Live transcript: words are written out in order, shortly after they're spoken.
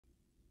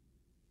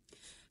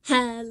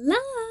Hello!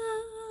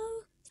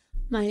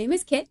 My name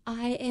is Kit.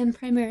 I am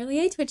primarily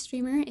a Twitch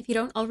streamer if you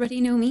don't already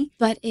know me.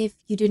 But if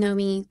you do know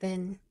me,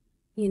 then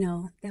you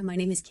know that my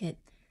name is Kit.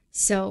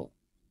 So,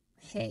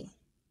 hey.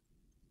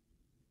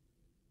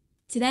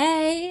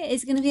 Today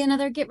is going to be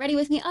another Get Ready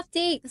With Me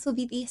update. This will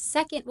be the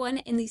second one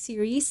in the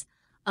series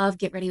of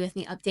Get Ready With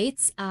Me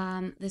updates.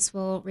 This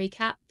will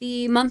recap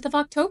the month of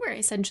October,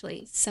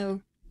 essentially.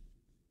 So,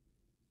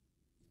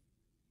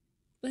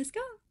 let's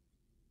go.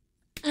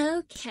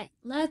 Okay,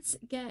 let's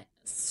get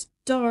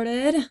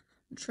started.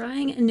 I'm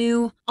trying a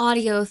new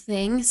audio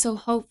thing, so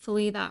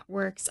hopefully that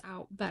works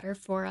out better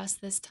for us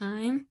this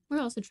time. We're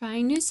also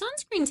trying new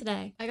sunscreen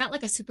today. I got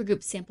like a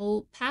Supergoop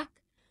sample pack,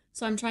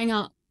 so I'm trying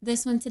out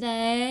this one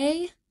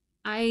today.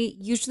 I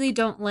usually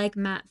don't like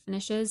matte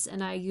finishes,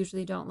 and I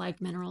usually don't like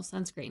mineral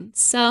sunscreen.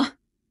 So,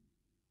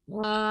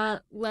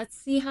 let's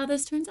see how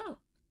this turns out.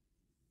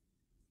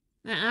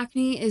 My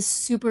acne is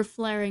super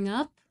flaring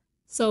up.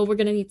 So we're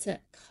gonna need to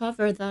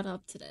cover that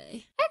up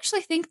today. I actually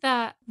think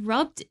that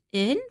rubbed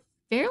in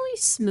fairly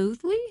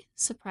smoothly,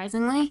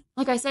 surprisingly.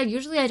 Like I said,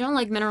 usually I don't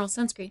like mineral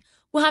sunscreen.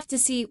 We'll have to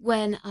see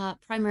when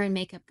primer and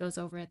makeup goes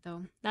over it,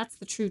 though. That's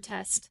the true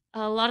test.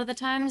 A lot of the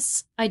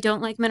times, I don't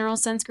like mineral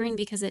sunscreen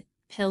because it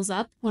pills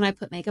up when I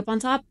put makeup on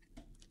top.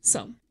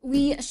 So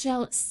we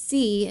shall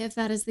see if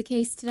that is the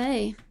case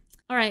today.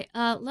 All right,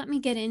 let me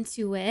get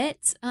into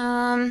it.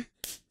 So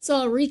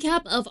a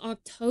recap of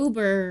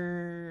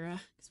October.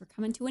 We're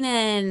coming to an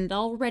end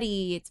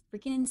already. It's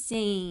freaking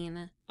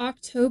insane.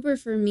 October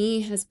for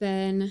me has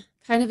been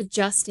kind of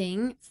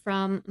adjusting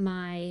from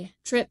my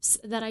trips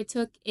that I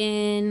took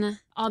in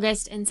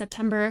August and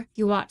September. If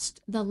you watched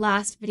the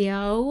last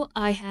video,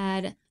 I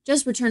had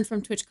just returned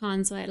from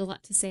TwitchCon, so I had a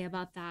lot to say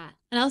about that.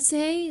 And I'll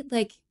say,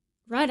 like,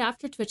 right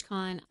after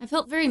TwitchCon, I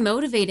felt very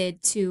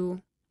motivated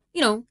to,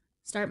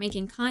 start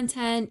making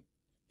content,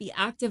 be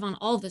active on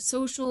all the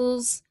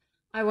socials.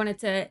 I wanted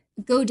to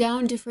go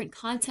down different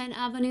content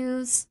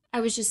avenues. I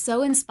was just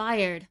so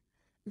inspired.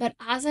 But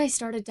as I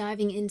started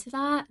diving into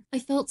that, I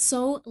felt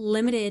so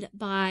limited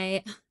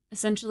by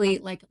essentially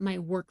like my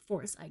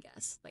workforce, I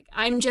guess. Like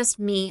I'm just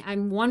me.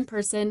 I'm one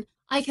person.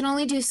 I can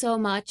only do so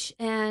much.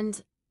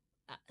 And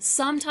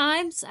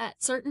sometimes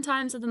at certain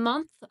times of the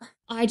month,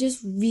 I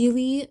just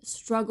really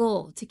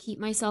struggle to keep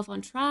myself on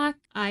track.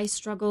 I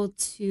struggle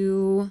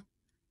to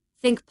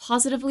think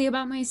positively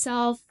about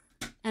myself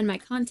and my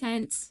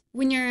content.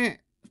 When you're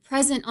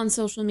present on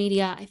social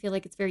media, I feel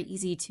like it's very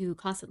easy to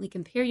constantly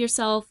compare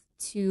yourself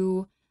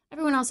to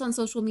everyone else on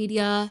social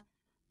media.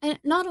 And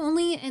not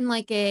only in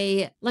like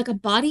a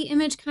body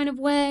image kind of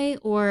way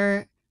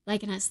or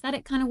like an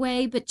aesthetic kind of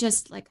way, but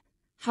just like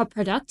how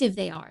productive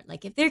they are.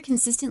 Like if they're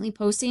consistently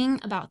posting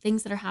about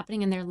things that are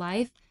happening in their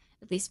life,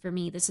 at least for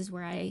me, this is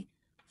where I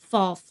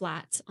fall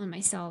flat on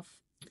myself.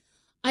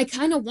 I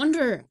kind of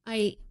wonder,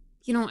 I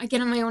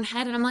get in my own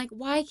head and I'm like,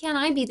 why can't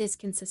I be this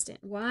consistent?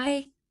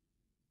 Why?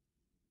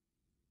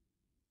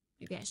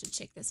 Maybe I should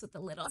check this with the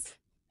lid off.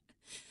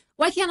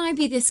 Why can't I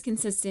be this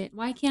consistent?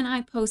 Why can't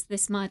I post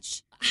this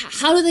much?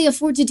 How do they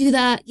afford to do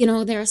that?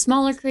 They're a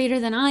smaller creator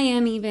than I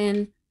am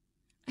even.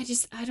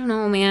 I don't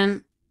know,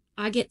 man.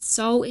 I get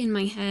so in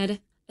my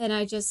head and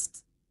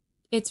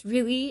it's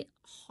really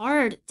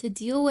hard to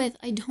deal with.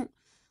 I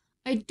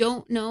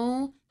don't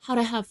know how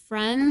to have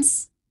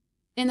friends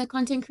in the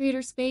content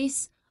creator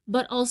space,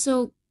 but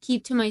also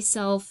keep to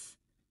myself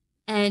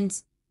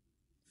and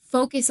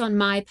focus on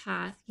my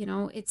path.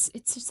 It's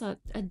just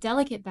a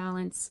delicate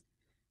balance.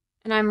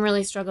 And I'm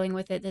really struggling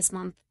with it this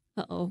month.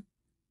 Uh-oh.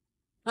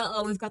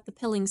 Uh-oh, we've got the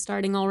pilling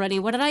starting already.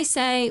 What did I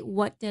say?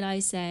 What did I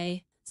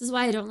say? This is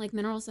why I don't like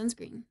mineral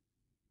sunscreen.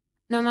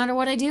 No matter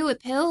what I do,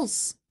 it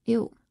pills.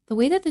 Ew. The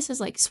way that this is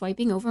like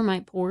swiping over my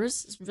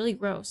pores is really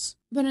gross.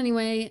 But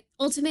anyway,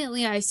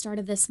 ultimately I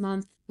started this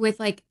month with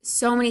like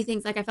so many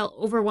things. Like I felt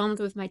overwhelmed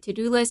with my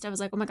to-do list. I was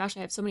like, oh my gosh,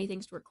 I have so many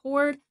things to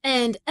record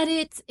and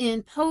edit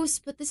and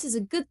post, but this is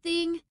a good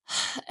thing.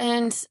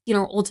 And,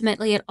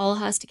 ultimately it all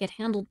has to get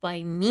handled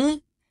by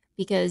me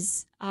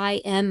because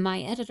I am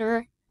my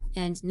editor.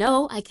 And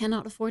no, I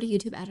cannot afford a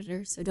YouTube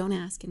editor, so don't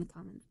ask in the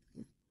comments.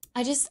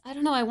 I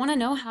don't know. I want to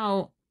know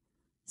how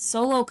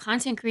solo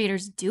content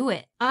creators do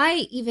it.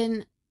 I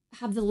even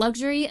have the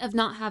luxury of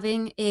not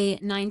having a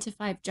 9 to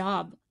 5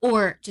 job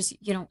or just,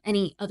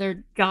 any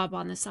other job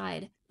on the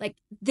side. Like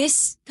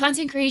this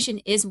content creation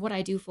is what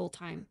I do full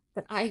time,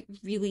 but I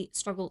really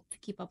struggle to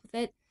keep up with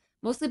it.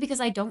 Mostly because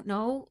I don't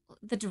know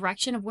the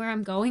direction of where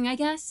I'm going, I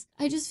guess.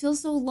 I just feel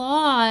so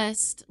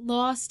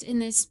lost in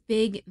this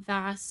big,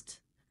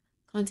 vast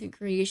content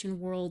creation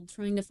world,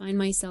 trying to find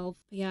myself.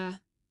 But yeah,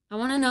 I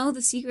want to know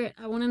the secret.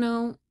 I want to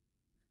know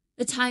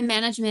the time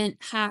management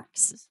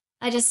hacks.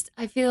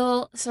 I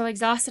feel so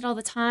exhausted all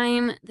the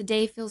time. The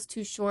day feels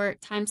too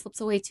short. Time slips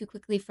away too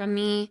quickly from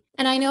me.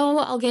 And I know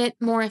I'll get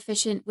more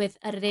efficient with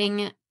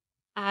editing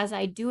as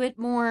I do it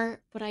more,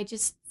 but I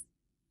just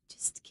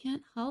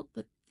can't help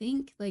but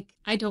think like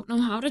I don't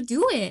know how to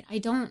do it. I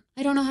don't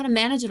know how to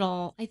manage it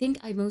all. I think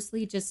I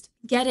mostly just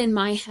get in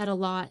my head a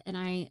lot and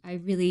I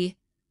really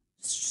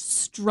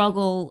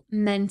struggle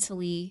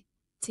mentally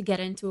to get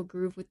into a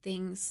groove with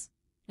things.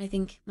 I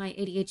think my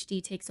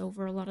ADHD takes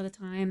over a lot of the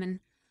time, and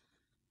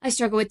I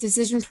struggle with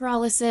decision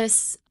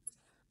paralysis.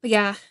 But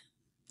yeah,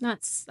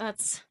 that's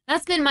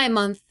been my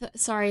month.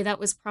 Sorry, that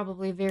was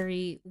probably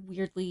very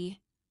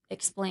weirdly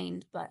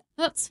explained, but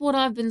that's what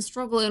I've been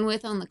struggling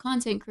with on the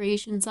content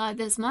creation side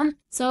this month.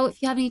 So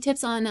if you have any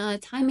tips on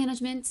time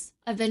management,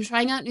 I've been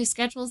trying out new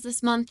schedules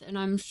this month, and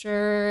I'm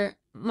sure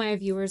my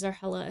viewers are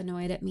hella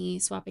annoyed at me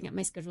swapping up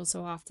my schedule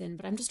so often,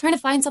 but I'm just trying to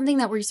find something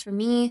that works for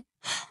me.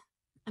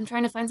 I'm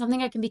trying to find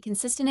something I can be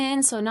consistent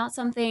in, so not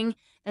something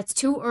that's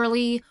too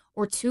early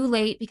or too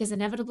late, because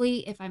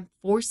inevitably, if I'm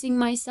forcing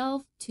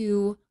myself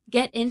to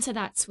get into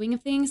that swing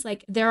of things,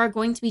 like there are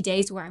going to be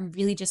days where I'm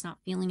really just not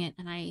feeling it,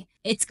 and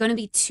it's going to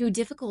be too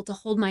difficult to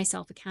hold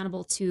myself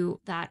accountable to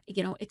that,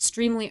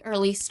 extremely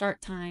early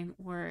start time,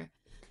 or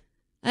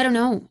I don't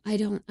know. I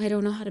don't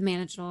know how to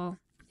manage it all.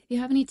 If you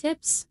have any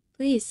tips,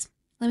 please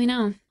let me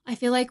know. I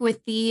feel like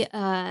with the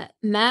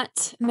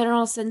matte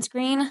mineral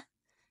sunscreen,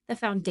 the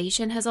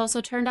foundation has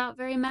also turned out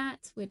very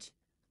matte, which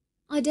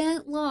I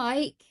don't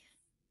like.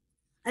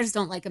 I just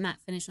don't like a matte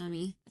finish on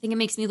me. I think it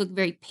makes me look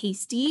very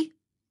pasty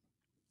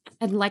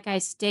and like I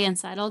stay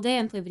inside all day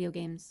and play video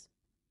games.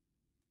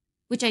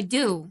 Which I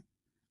do,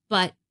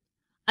 but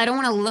I don't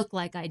want to look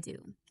like I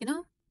do, you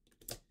know?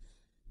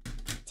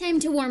 Time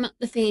to warm up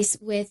the face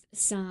with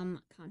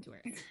some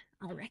contour,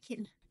 I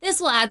reckon.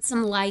 This will add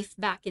some life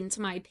back into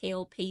my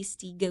pale,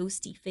 pasty,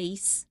 ghosty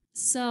face.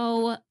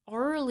 So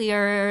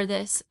earlier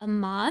this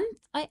month,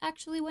 I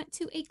actually went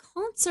to a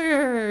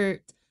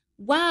concert.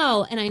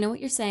 Wow. And I know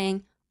what you're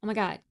saying. Oh my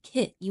God,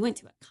 Kit, you went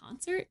to a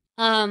concert?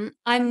 I'm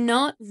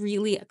not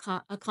really a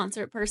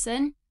concert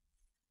person.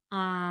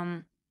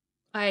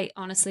 I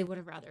honestly would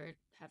have rather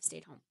have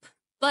stayed home.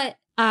 But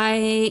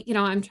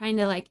I'm trying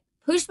to like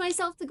push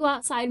myself to go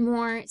outside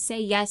more, say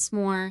yes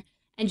more,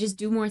 and just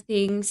do more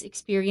things,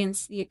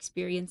 experience the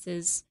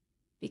experiences,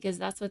 because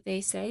that's what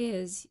they say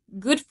is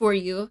good for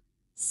you.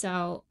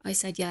 So I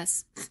said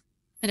yes,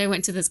 and I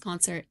went to this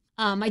concert.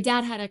 My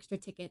dad had extra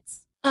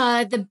tickets.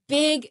 The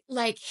big,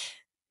 like,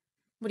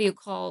 what do you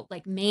call,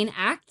 like, main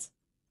act?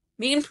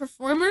 Main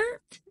performer?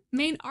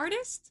 Main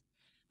artist?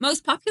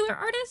 Most popular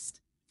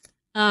artist?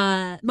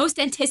 Most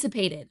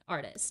anticipated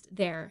artist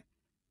there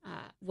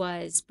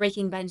was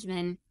Breaking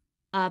Benjamin.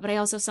 But I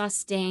also saw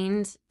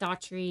Stained,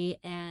 Daughtry,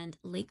 and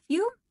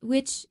Lakeview,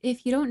 which,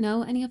 if you don't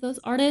know any of those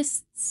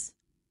artists,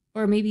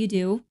 or maybe you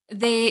do,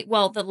 the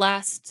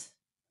last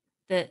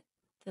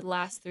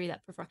three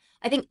that performed.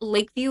 I think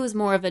Lakeview is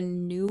more of a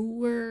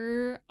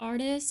newer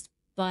artist,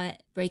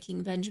 but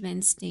Breaking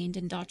Benjamin, Stained,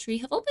 and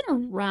Daughtry have all been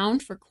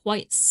around for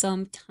quite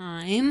some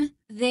time.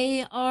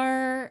 They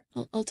are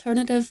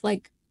alternative,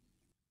 like,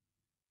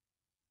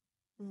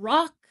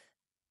 rock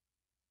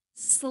 /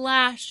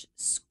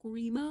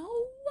 screamo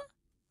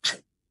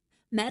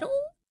metal.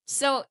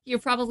 So you're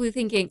probably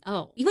thinking,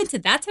 oh, you went to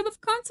that type of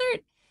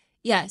concert?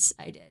 Yes,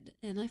 I did.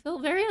 And I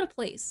felt very out of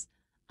place.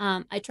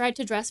 I tried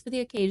to dress for the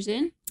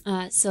occasion.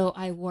 So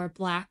I wore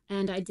black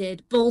and I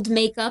did bold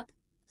makeup.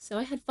 So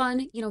I had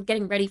fun,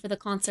 getting ready for the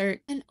concert.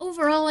 And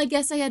overall, I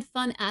guess I had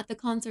fun at the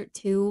concert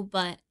too.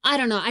 But I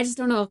don't know. I just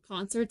don't know if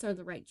concerts are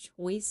the right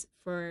choice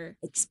for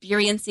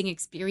experiencing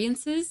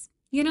experiences.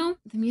 The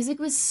music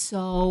was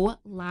so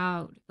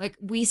loud. Like,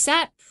 we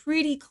sat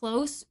pretty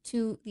close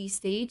to the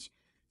stage.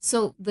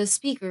 So the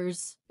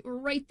speakers were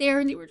right there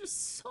and they were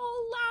just so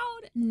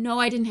loud. No,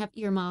 I didn't have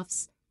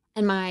earmuffs.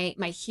 And my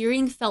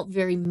hearing felt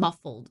very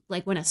muffled.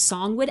 Like when a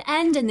song would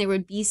end and there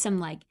would be some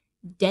like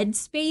dead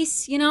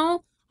space,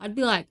 I'd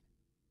be like,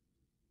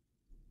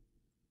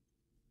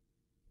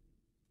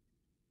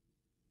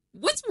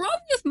 what's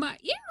wrong with my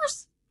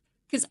ears?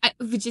 Because it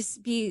would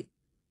just be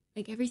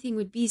like everything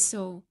would be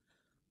so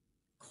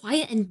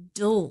quiet and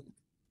dull,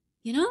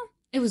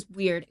 It was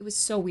weird. It was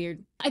so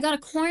weird. I got a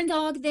corn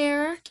dog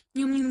there.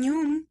 Yum, yum,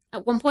 yum.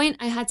 At one point,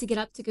 I had to get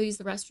up to go use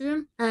the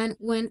restroom. And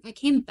when I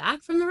came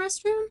back from the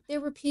restroom, there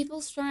were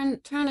people trying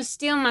to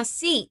steal my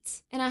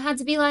seats. And I had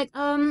to be like,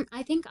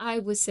 I think I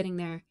was sitting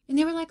there. And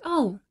they were like,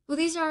 oh, well,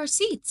 these are our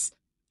seats.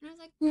 And I was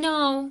like,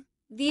 no,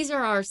 these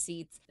are our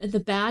seats. The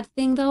bad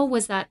thing, though,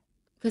 was that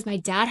because my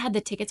dad had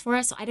the tickets for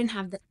us, so I didn't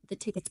have the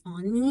tickets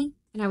on me.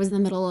 And I was in the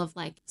middle of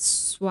like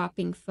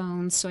swapping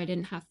phones, so I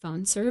didn't have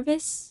phone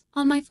service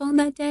on my phone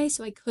that day.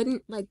 So I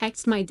couldn't like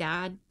text my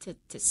dad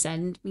to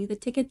send me the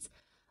tickets.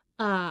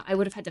 I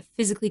would have had to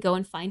physically go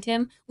and find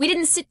him. We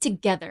didn't sit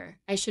together.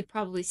 I should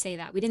probably say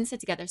that. We didn't sit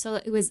together. So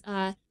it was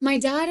my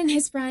dad and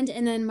his friend,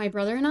 and then my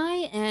brother and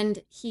I,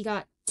 and he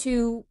got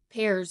 2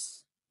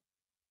 pairs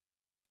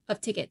of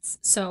tickets.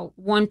 So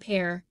one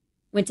pair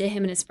went to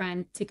him and his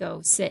friend to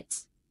go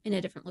sit in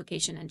a different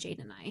location, and Jade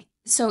and I.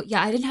 So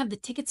yeah, I didn't have the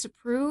tickets to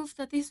prove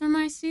that these were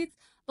my seats,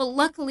 but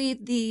luckily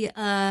the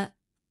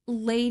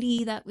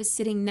lady that was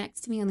sitting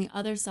next to me on the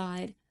other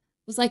side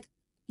was like,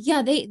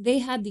 yeah, they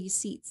had these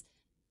seats.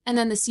 And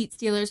then the seat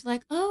stealers were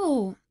like,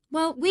 oh,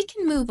 well, we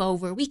can move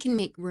over. We can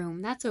make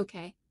room. That's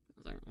okay. I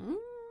was like,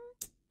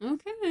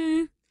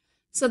 okay.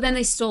 So then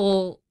they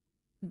stole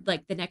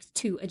like the next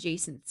two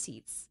adjacent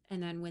seats.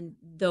 And then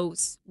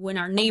when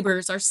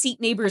our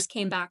seat neighbors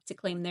came back to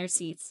claim their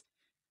seats,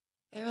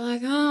 they were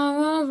like,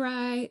 oh, all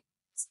right,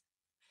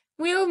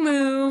 we'll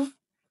move.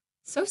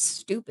 So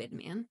stupid,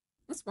 man.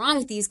 What's wrong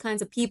with these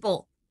kinds of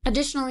people?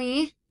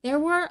 Additionally, there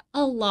were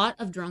a lot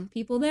of drunk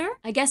people there.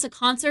 I guess a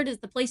concert is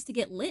the place to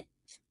get lit.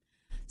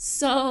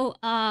 So,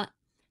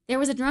 there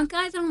was a drunk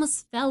guy that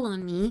almost fell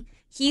on me.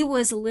 He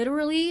was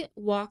literally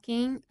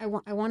walking. I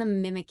want to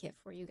mimic it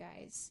for you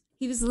guys.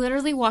 He was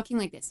literally walking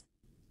like this.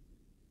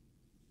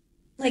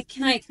 Like,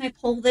 can I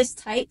pull this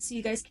tight so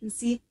you guys can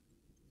see?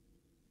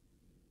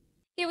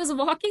 He was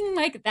walking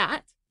like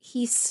that.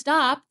 He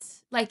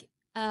stopped. Like,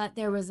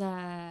 there was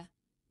an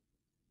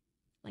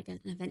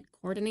event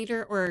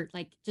coordinator or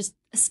like just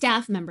a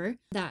staff member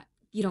that,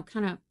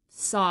 kind of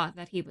saw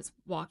that he was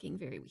walking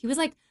he was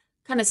like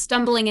kind of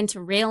stumbling into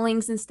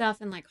railings and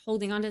stuff and like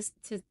holding on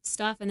to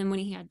stuff. And then when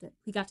he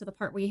got to the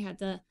part where he had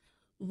to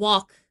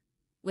walk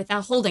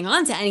without holding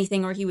on to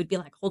anything, or he would be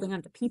like holding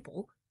on to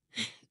people,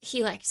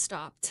 he like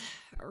stopped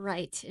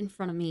right in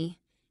front of me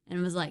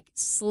and was like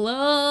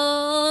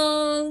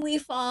slowly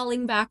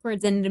falling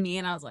backwards into me.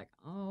 And I was like,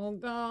 oh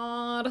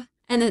God.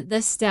 And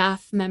the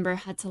staff member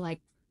had to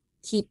like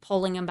keep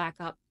pulling him back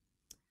up.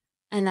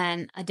 And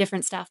then a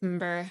different staff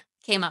member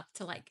came up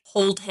to like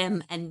hold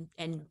him and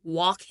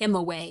walk him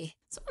away.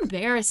 So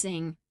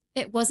embarrassing.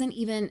 It wasn't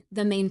even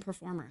the main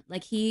performer.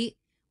 Like, he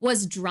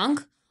was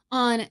drunk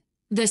on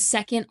the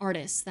second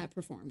artist that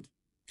performed.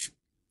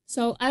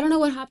 So I don't know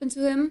what happened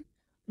to him,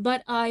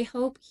 but I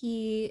hope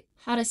he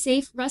had a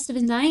safe rest of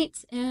his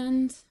night,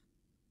 and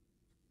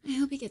I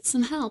hope he gets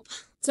some help.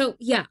 So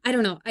yeah, I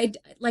don't know.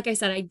 Like I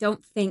said, I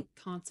don't think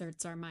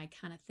concerts are my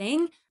kind of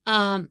thing.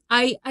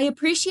 I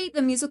appreciate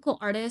the musical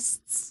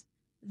artists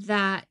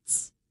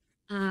that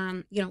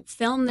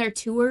film their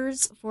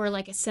tours for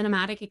like a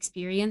cinematic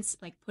experience,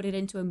 like put it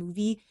into a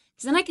movie,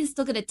 because then I can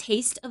still get a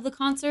taste of the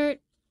concert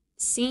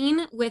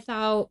scene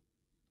without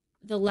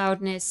the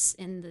loudness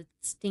and the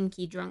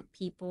stinky drunk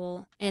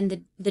people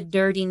and the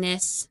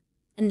dirtiness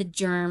and the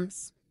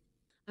germs.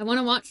 I want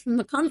to watch from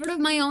the comfort of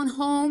my own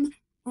home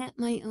at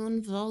my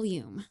own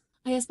volume.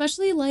 I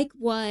especially like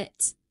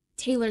what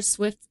Taylor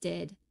Swift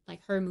did,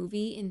 like her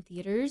movie in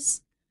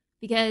theaters,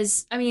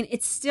 because I mean,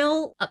 it's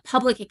still a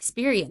public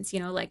experience,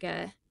 like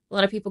a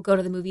lot of people go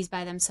to the movies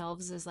by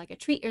themselves as like a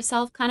treat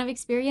yourself kind of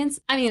experience.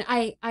 I mean,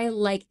 I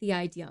like the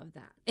idea of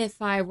that.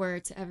 If I were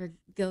to ever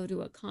go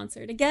to a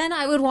concert again,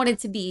 I would want it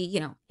to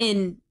be,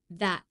 in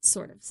that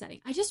sort of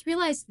setting. I just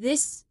realized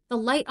the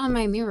light on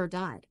my mirror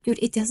died.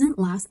 Dude, it doesn't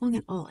last long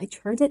at all. I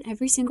charge it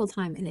every single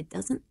time and it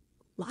doesn't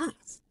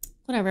last.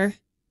 Whatever.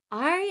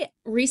 I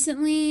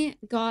recently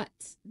got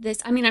this.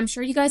 I mean, I'm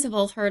sure you guys have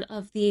all heard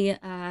of the,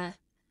 I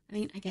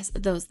guess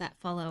those that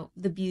follow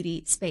the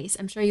beauty space,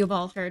 I'm sure you've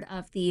all heard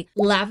of the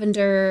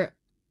Lavender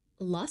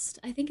Lust,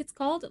 I think it's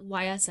called,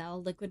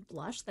 YSL liquid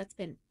blush that's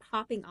been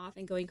popping off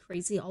and going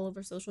crazy all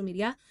over social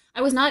media.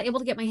 I was not able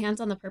to get my hands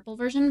on the purple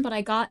version, but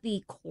I got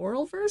the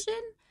coral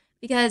version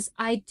because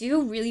I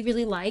do really,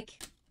 really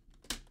like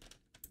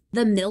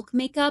the Milk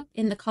makeup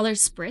in the color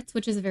Spritz,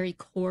 which is a very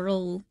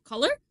coral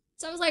color.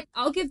 So I was like,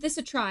 I'll give this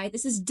a try.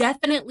 This is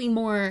definitely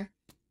more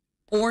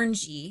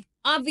orangey.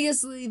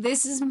 Obviously,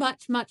 this is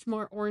much, much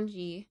more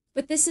orangey.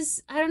 But this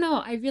is, I don't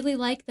know, I really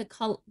like the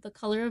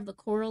color of the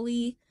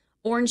corally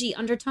orangey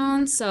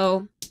undertone,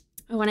 so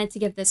I wanted to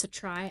give this a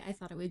try. I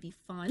thought it would be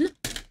fun.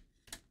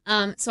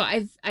 So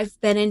I've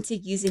been into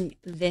using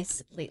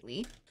this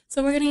lately.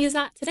 So we're gonna use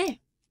that today.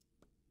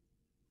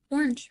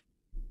 Orange.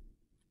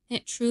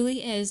 It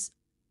truly is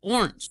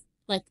orange.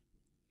 Like,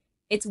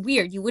 it's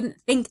weird. You wouldn't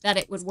think that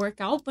it would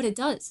work out, but it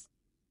does.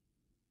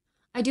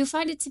 I do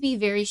find it to be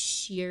very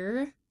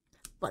sheer,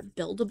 but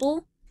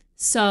buildable.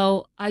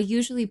 So I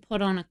usually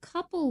put on a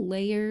couple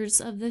layers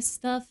of this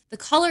stuff. The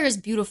color is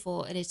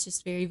beautiful and it's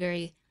just very,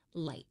 very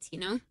light,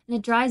 And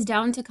it dries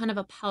down to kind of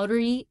a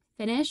powdery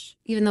finish,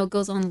 even though it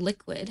goes on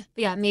liquid.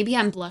 But yeah, maybe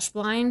I'm blush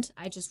blind.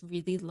 I just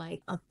really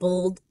like a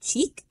bold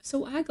cheek.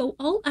 So I go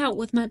all out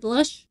with my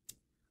blush.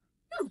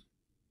 Oh,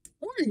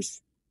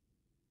 orange.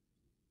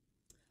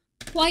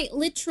 Quite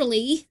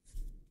literally.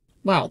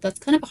 Wow, that's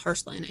kind of a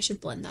harsh line. I should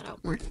blend that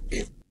out more.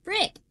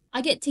 Frick. I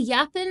get to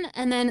yapping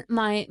and then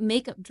my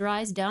makeup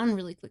dries down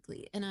really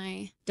quickly and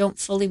I don't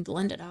fully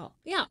blend it out.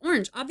 Yeah,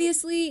 orange.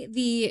 Obviously,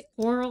 the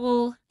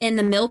coral and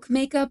the Milk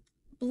makeup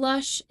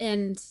blush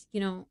and,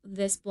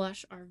 this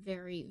blush are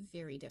very,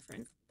 very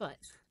different. But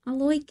I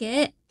like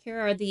it. Here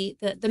are the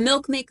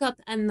Milk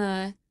makeup and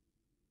the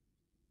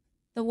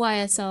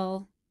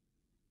YSL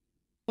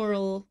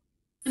coral.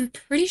 I'm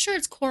pretty sure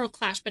it's Coral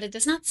Clash, but it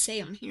does not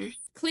say on here.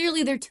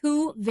 Clearly, they're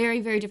two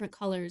very, very different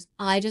colors.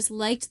 I just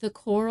liked the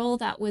coral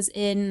that was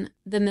in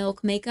the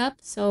Milk makeup,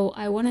 so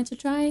I wanted to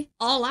try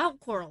all out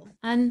coral.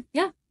 And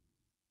yeah,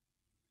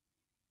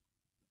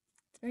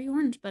 it's very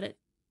orange, but it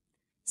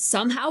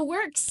somehow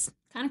works.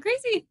 Kind of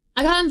crazy.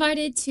 I got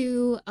invited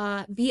to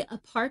be a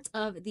part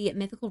of the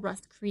Mythical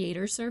Rust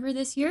creator server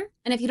this year.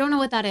 And if you don't know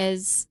what that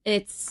is,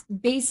 it's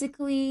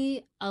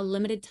basically a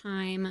limited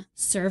time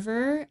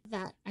server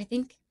that I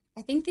think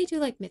they do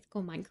like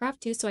Mythical Minecraft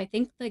too. So I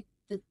think like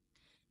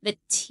the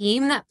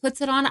team that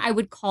puts it on, I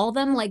would call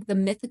them like the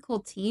Mythical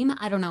team.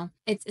 I don't know.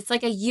 It's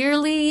like a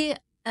yearly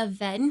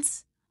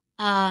event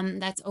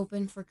that's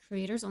open for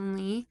creators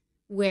only,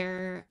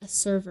 where a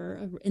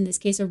server, in this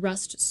case a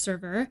Rust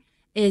server,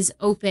 is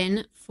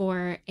open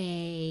for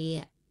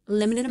a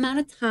limited amount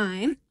of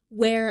time,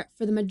 where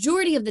for the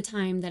majority of the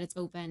time that it's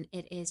open,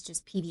 it is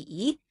just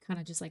PvE, kind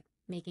of just like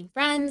making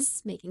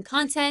friends, making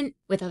content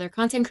with other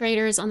content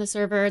creators on the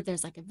server.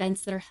 There's like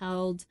events that are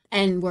held,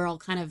 and we're all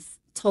kind of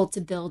told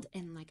to build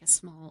in like a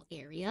small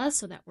area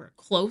so that we're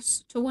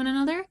close to one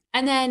another.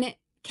 And then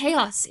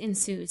chaos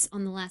ensues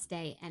on the last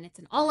day, and it's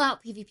an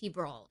all-out PvP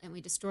brawl, and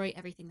we destroy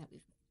everything that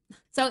we've.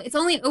 So it's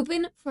only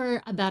open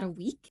for about a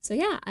week. So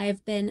yeah,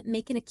 I've been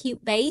making a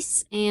cute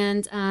base,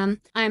 and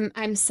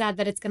I'm sad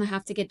that it's gonna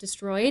have to get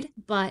destroyed,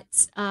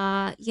 but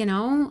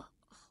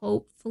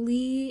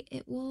hopefully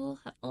it will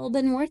have all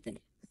been worth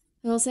it.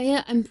 I will say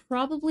it, I'm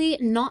probably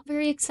not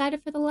very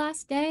excited for the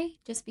last day,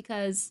 just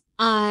because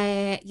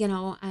I'm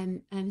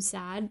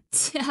sad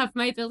to have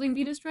my building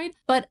be destroyed,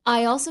 but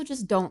I also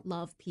just don't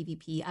love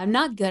PvP. I'm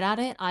not good at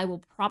it. I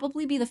will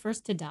probably be the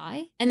first to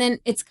die. And then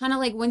it's kind of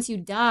like once you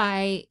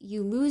die,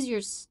 you lose your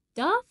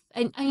stuff.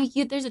 And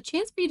there's a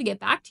chance for you to get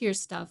back to your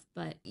stuff,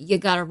 but you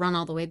gotta run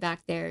all the way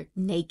back there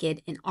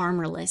naked and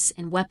armorless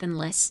and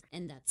weaponless,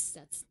 and that's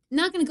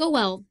not gonna go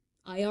well.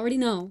 I already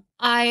know.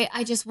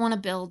 I just want to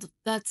build.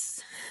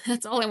 That's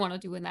all I want to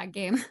do in that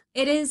game.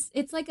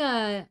 It's like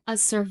a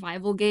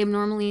survival game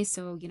normally,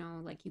 so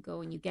like you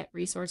go and you get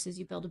resources,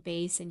 you build a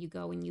base, and you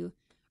go and you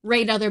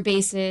raid other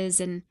bases,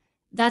 and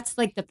that's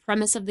like the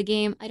premise of the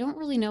game. I don't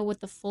really know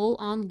what the full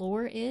on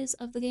lore is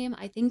of the game.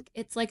 I think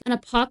it's like an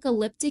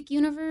apocalyptic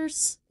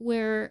universe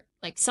where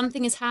like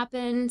something has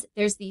happened.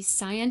 There's these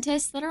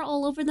scientists that are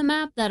all over the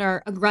map that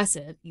are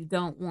aggressive. You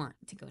don't want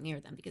to go near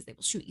them because they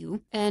will shoot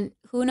you. And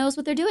who knows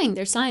what they're doing?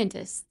 They're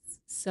scientists.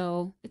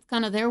 So it's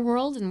kind of their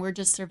world, and we're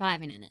just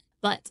surviving in it.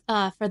 But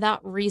for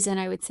that reason,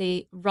 I would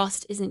say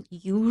Rust isn't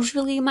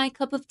usually my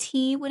cup of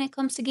tea when it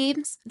comes to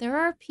games. There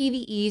are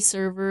PvE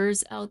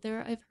servers out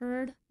there, I've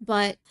heard,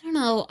 but I don't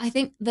know. I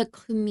think the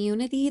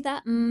community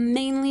that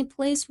mainly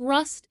plays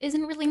Rust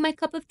isn't really my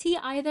cup of tea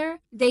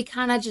either. They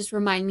kind of just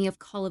remind me of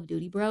Call of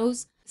Duty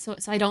bros. So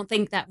I don't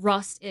think that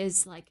Rust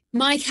is like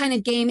my kind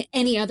of game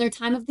any other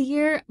time of the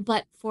year,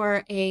 but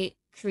for a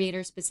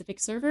creator specific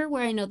server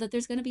where I know that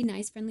there's going to be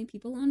nice friendly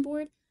people on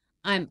board,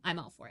 I'm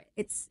all for it.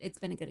 It's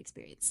been a good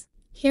experience.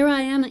 Here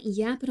I am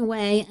yapping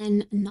away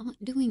and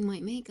not doing my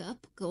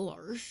makeup.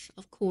 Gosh,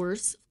 of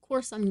course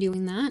I'm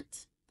doing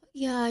that. But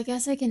yeah, I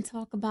guess I can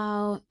talk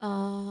about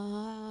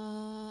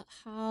how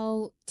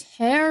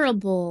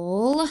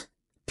terrible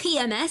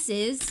PMS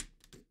is.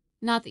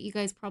 Not that you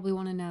guys probably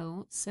want to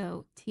know.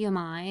 So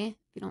TMI, if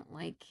you don't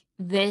like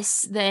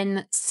this,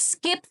 then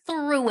skip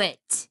through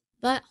it.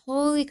 But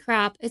holy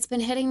crap, it's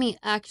been hitting me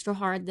extra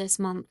hard this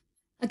month.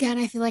 Again,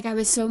 I feel like I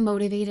was so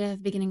motivated at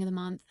the beginning of the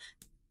month.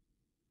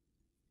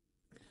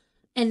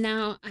 And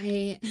now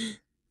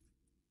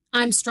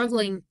I'm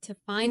struggling to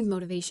find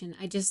motivation.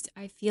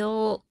 I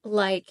feel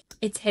like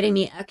it's hitting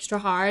me extra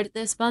hard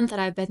this month, that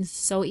I've been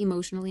so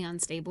emotionally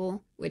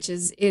unstable, which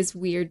is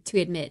weird to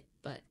admit,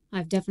 but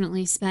I've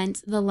definitely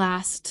spent the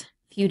last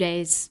few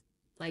days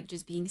like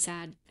just being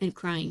sad and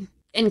crying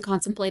and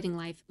contemplating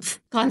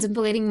life,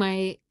 contemplating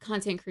my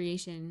content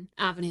creation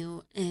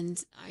avenue,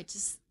 and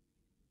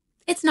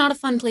it's not a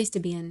fun place to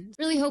be in.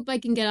 Really hope I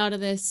can get out of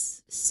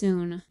this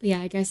soon. But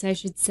yeah, I guess I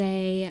should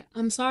say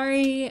I'm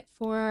sorry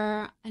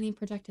for any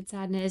projected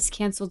sadness,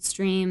 canceled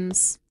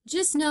streams.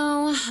 Just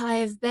know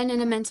I've been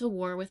in a mental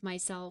war with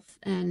myself,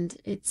 and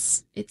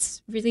it's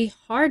really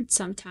hard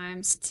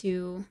sometimes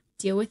to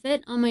deal with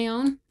it on my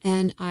own,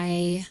 and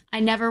I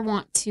never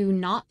want to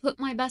not put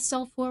my best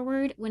self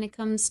forward when it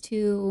comes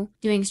to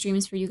doing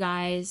streams for you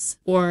guys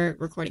or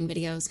recording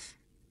videos.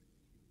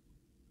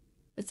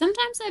 But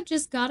sometimes I've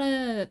just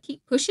gotta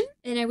keep pushing.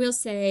 And I will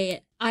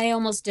say, I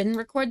almost didn't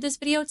record this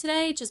video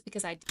today just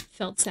because I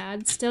felt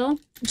sad still.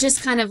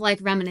 Just kind of like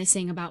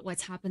reminiscing about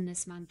what's happened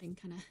this month, and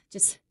kind of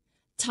just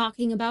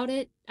talking about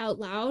it out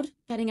loud,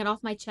 getting it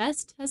off my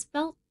chest has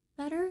felt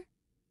better.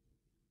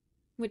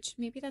 Which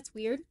maybe that's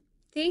weird.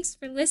 Thanks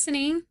for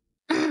listening.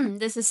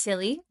 This is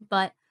silly,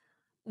 but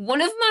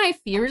one of my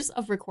fears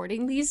of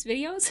recording these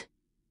videos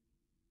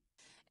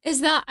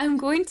is that I'm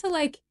going to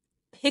like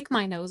pick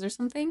my nose or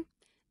something,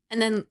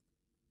 and then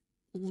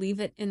leave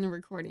it in the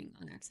recording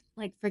on accident.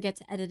 Like, forget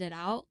to edit it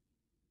out.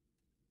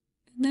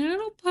 And then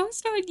it'll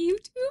post on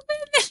YouTube,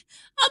 and then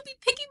I'll be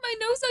picking my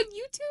nose on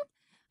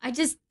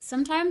YouTube.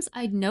 Sometimes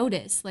I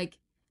notice, like,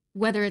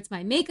 whether it's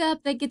my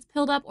makeup that gets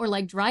pilled up or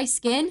like dry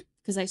skin,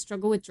 because I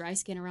struggle with dry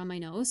skin around my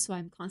nose. So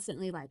I'm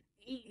constantly like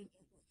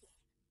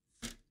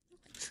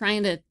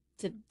trying to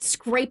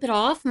scrape it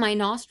off my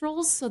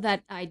nostrils so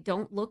that I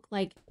don't look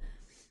like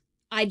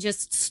I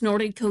just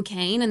snorted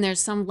cocaine and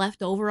there's some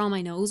left over on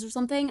my nose or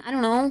something. I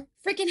don't know.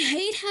 Freaking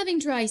hate having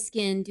dry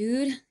skin,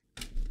 dude.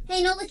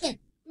 Hey, no licking.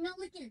 No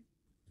licking.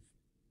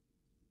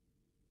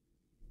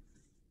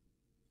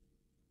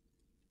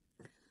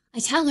 I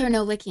tell her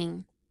no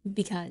licking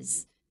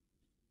because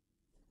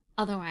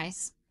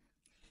otherwise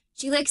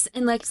she licks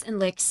and licks and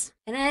licks,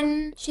 and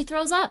then she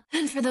throws up.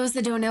 And for those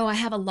that don't know, I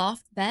have a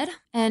loft bed,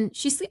 and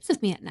she sleeps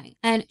with me at night.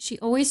 And she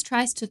always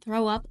tries to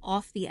throw up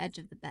off the edge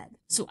of the bed.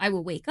 So I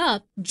will wake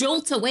up,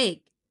 jolt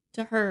awake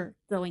to her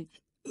going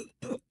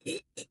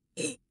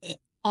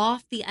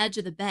off the edge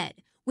of the bed,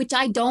 which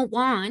I don't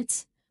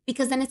want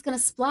because then it's going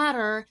to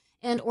splatter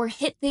and or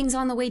hit things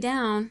on the way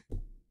down.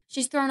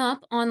 She's thrown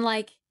up on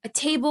like a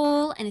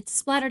table and it's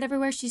splattered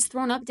everywhere. She's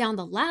thrown up down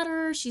the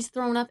ladder. She's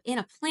thrown up in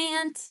a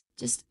plant.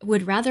 Just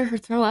would rather her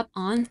throw up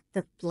on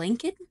the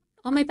blanket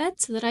on my bed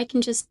so that I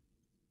can just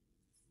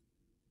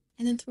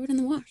and then throw it in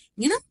the wash.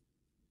 You know?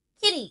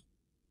 Kitty,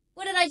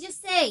 what did I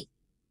just say?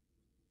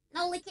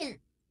 No licking.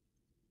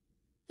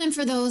 And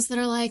for those that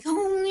are like,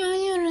 oh,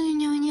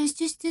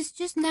 it's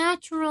just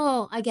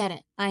natural. I get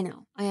it. I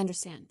know. I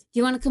understand. Do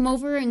you want to come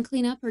over and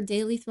clean up her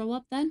daily throw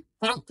up then?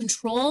 I don't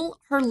control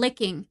her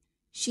licking.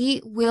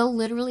 She will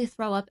literally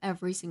throw up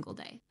every single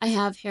day. I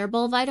have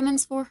hairball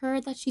vitamins for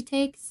her that she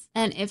takes.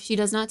 And if she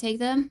does not take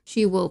them,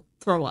 she will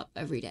throw up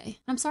every day.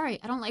 I'm sorry.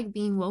 I don't like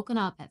being woken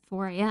up at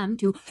 4 a.m.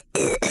 to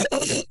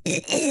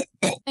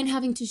and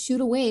having to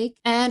shoot awake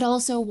and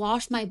also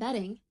wash my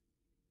bedding.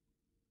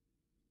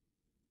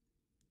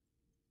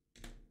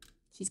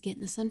 She's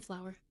getting a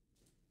sunflower.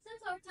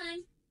 Sunflower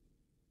time.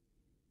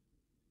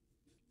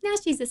 Now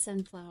she's a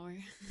sunflower.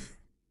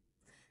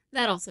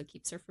 That also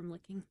keeps her from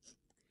licking.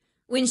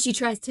 When she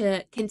tries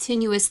to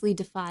continuously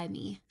defy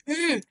me.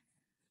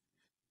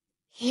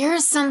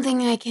 Here's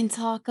something I can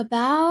talk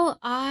about.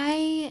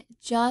 I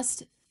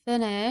just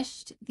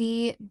finished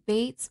the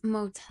Bates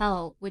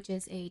Motel, which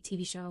is a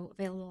TV show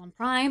available on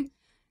Prime.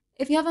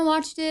 If you haven't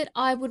watched it,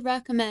 I would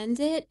recommend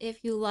it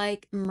if you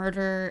like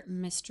murder,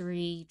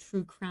 mystery,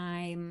 true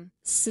crime,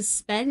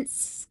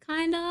 suspense,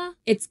 kinda.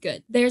 It's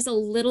good. There's a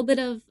little bit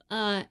of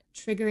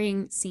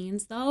triggering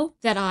scenes, though,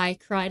 that I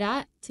cried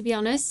at, to be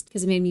honest,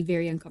 because it made me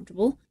very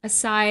uncomfortable.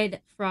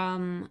 Aside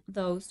from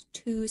those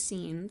 2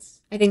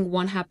 scenes, I think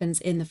one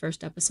happens in the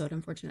first episode,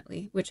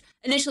 unfortunately, which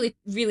initially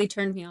really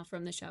turned me off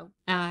from the show.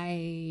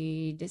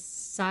 I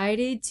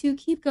decided to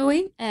keep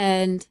going,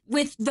 and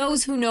with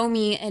those who know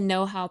me and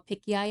know how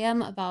picky I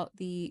am about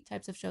the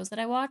types of shows that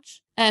I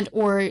watch and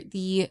or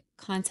the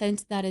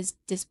content that is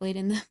displayed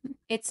in them,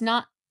 it's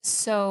not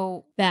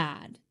so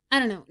bad. I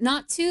don't know,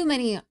 not too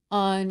many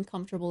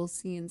uncomfortable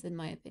scenes in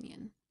my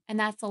opinion. And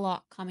that's a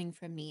lot coming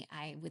from me,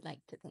 I would like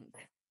to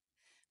think.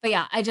 But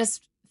yeah, I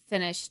just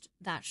finished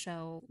that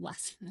show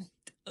last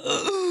night.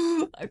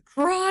 I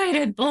cried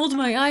and bawled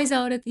my eyes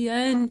out at the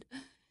end.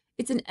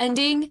 It's an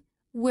ending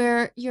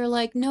where you're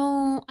like,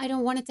 no, I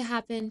don't want it to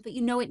happen, but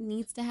you know it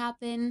needs to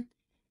happen.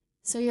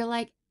 So you're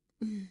like,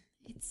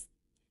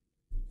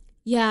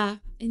 yeah,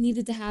 it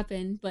needed to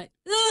happen, but,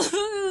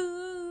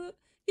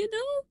 you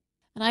know?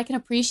 And I can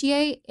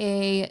appreciate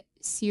a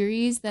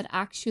series that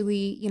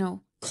actually,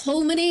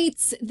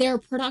 culminates their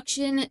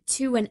production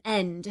to an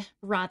end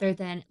rather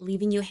than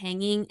leaving you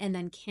hanging and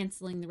then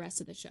canceling the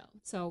rest of the show.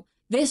 So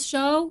this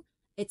show,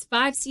 it's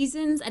 5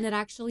 seasons and it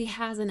actually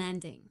has an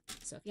ending.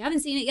 So if you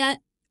haven't seen it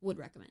yet, would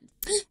recommend.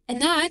 And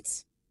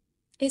that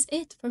is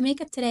it for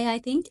makeup today, I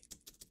think.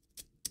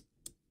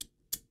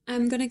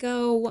 I'm gonna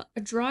go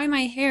dry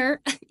my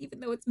hair, even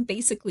though it's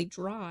basically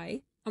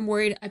dry. I'm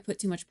worried I put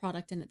too much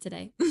product in it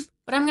today.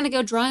 But I'm gonna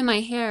go dry my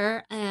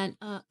hair and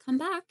come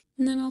back,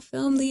 and then I'll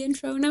film the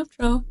intro and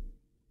outro.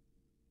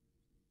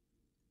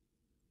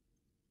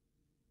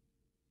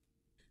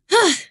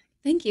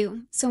 Thank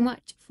you so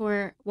much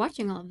for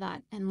watching all of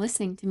that and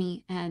listening to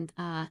me and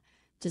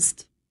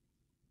just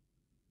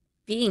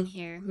being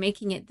here,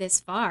 making it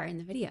this far in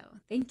the video.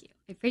 Thank you.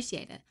 I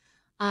appreciate it.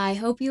 I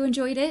hope you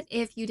enjoyed it.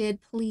 If you did,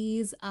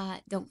 please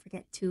don't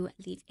forget to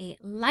leave a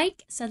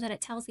like so that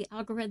it tells the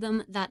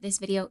algorithm that this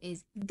video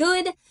is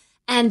good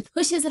and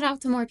pushes it out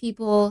to more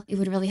people. It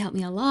would really help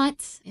me a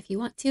lot. If you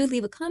want to,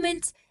 leave a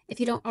comment. If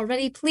you don't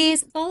already,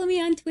 please follow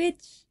me on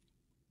Twitch.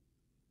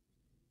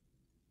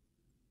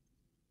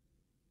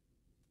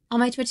 On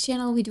my Twitch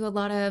channel, we do a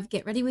lot of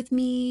get ready with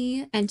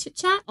me and chit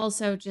chat.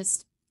 Also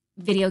just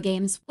video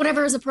games,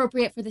 whatever is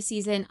appropriate for the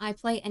season. I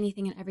play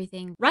anything and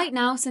everything. Right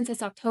now, since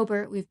it's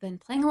October, we've been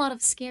playing a lot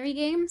of scary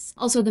games.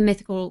 Also the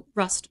mythical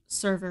Rust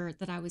server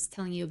that I was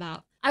telling you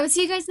about. I will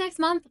see you guys next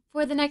month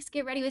for the next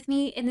Get Ready With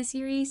Me in the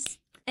series.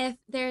 If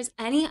there's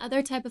any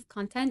other type of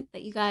content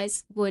that you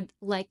guys would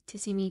like to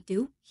see me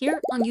do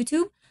here on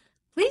YouTube,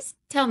 please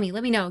tell me,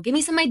 let me know. Give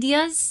me some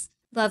ideas.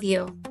 Love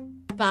you.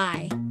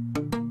 Bye.